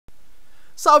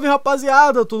Salve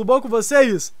rapaziada, tudo bom com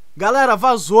vocês? Galera,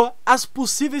 vazou as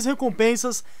possíveis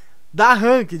recompensas da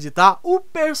Ranked, tá? O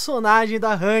personagem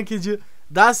da Ranked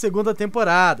da segunda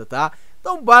temporada, tá?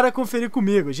 Então bora conferir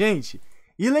comigo, gente.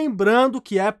 E lembrando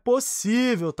que é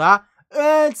possível, tá?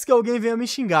 Antes que alguém venha me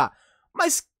xingar.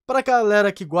 Mas pra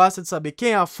galera que gosta de saber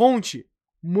quem é a fonte,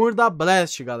 Murda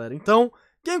Blast, galera. Então,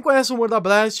 quem conhece o Murda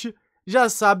Blast já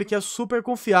sabe que é super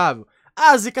confiável.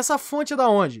 Ah, Zica, essa fonte é da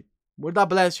onde? Murda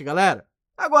Blast, galera.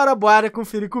 Agora bora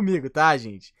conferir comigo, tá,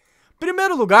 gente?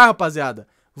 Primeiro lugar, rapaziada,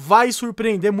 vai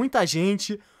surpreender muita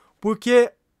gente,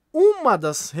 porque uma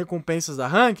das recompensas da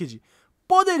Ranked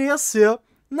poderia ser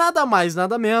nada mais,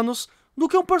 nada menos do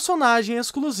que um personagem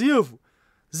exclusivo.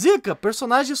 Zica,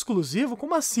 personagem exclusivo?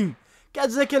 Como assim? Quer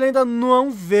dizer que ele ainda não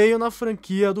veio na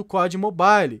franquia do COD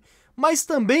Mobile, mas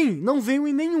também não veio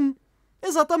em nenhum.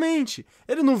 Exatamente,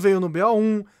 ele não veio no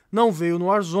BO1, não veio no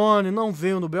Warzone, não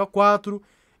veio no BO4,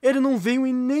 ele não veio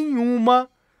em nenhuma,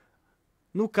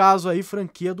 no caso aí,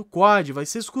 franquia do COD, vai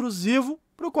ser exclusivo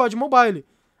pro COD Mobile.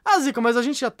 Ah, Zica, mas a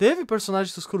gente já teve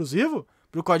personagem exclusivo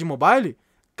pro COD Mobile?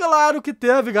 Claro que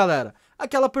teve, galera.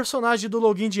 Aquela personagem do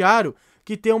login diário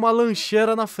que tem uma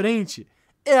lancheira na frente.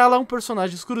 Ela é um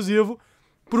personagem exclusivo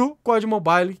pro COD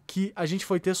Mobile que a gente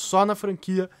foi ter só na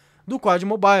franquia do COD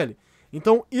Mobile.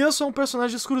 Então isso é um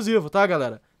personagem exclusivo, tá,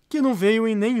 galera? Que não veio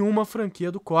em nenhuma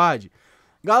franquia do COD.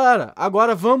 Galera,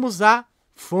 agora vamos à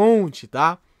fonte,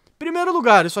 tá? Primeiro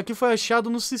lugar, isso aqui foi achado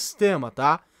no sistema,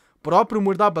 tá? O próprio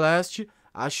Murda Blast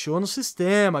achou no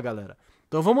sistema, galera.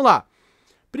 Então vamos lá.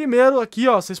 Primeiro aqui,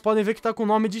 ó, vocês podem ver que tá com o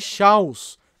nome de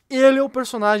Chaos. Ele é o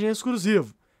personagem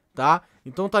exclusivo, tá?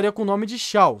 Então estaria com o nome de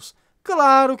Chaos.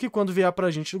 Claro que quando vier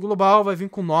pra gente do global vai vir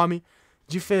com nome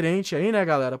diferente aí, né,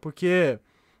 galera? Porque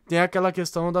tem aquela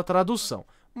questão da tradução.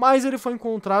 Mas ele foi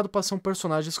encontrado para ser um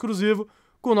personagem exclusivo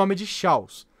com o nome de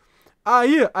Chaos.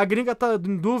 Aí a gringa tá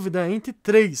em dúvida entre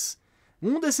três.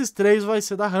 Um desses três vai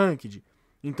ser da Ranked.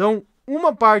 Então,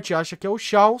 uma parte acha que é o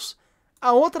Chaos,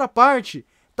 a outra parte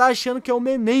tá achando que é o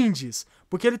Menendez,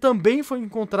 porque ele também foi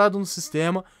encontrado no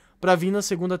sistema para vir na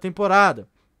segunda temporada.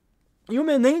 E o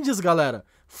Menendez, galera,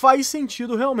 faz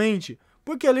sentido realmente,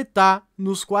 porque ele tá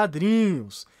nos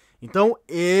quadrinhos. Então,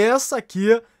 essa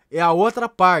aqui é a outra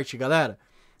parte, galera.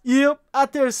 E a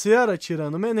terceira,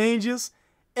 tirando o Menendez,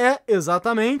 é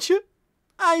exatamente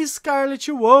a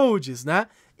Scarlet Rhodes, né?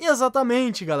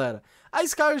 Exatamente, galera. A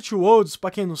Scarlet Rhodes,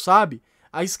 pra quem não sabe,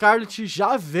 a Scarlet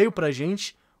já veio pra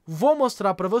gente, vou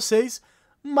mostrar pra vocês,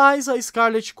 mas a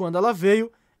Scarlet, quando ela veio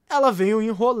em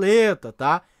roleta,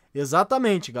 tá?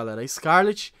 Exatamente, galera. A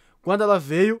Scarlet, quando ela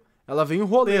veio em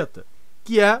roleta,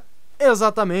 que é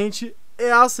exatamente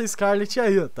essa Scarlet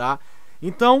aí, tá?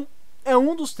 Então, é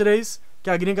um dos três que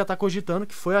a gringa tá cogitando,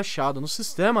 que foi achado no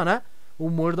sistema, né? O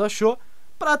Murda achou,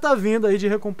 pra tá vindo aí de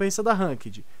recompensa da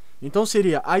Ranked. Então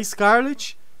seria a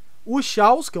Scarlet, o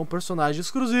Chaos, que é um personagem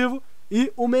exclusivo,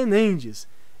 e o Menendez.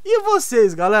 E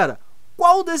vocês, galera?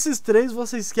 Qual desses três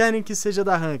vocês querem que seja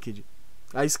da Ranked?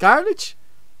 A Scarlet,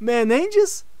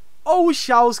 Menendez ou o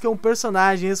Chaos, que é um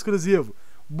personagem exclusivo?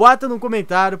 Bota no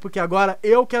comentário, porque agora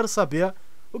eu quero saber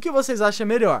o que vocês acham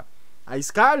melhor. A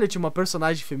Scarlet, uma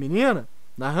personagem feminina,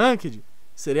 na Ranked,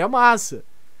 seria massa.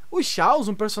 O Chaos,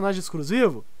 um personagem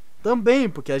exclusivo, também,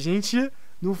 porque a gente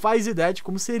não faz ideia de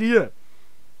como seria.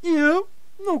 E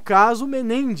no caso, o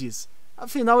Menendez.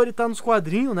 Afinal, ele tá nos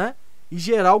quadrinhos, né? E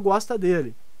geral gosta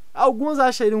dele. Alguns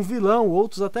acham ele um vilão,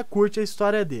 outros até curtem a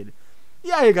história dele.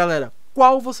 E aí, galera,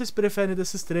 qual vocês preferem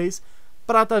desses três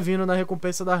pra tá vindo na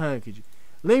recompensa da Ranked?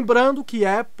 Lembrando que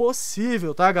é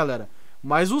possível, tá, galera?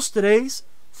 Mas os três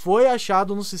foi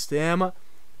achado no sistema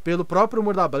pelo próprio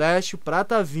Murda Blast pra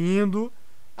tá vindo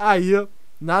aí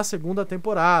na segunda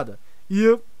temporada.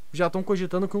 E já estão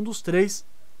cogitando que um dos três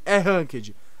é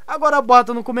Ranked. Agora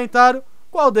bota no comentário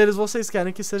qual deles vocês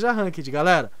querem que seja Ranked,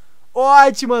 galera.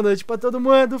 Ótima noite pra todo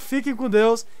mundo, fiquem com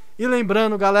Deus. E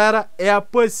lembrando, galera, é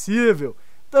possível.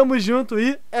 Tamo junto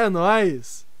e é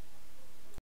nóis!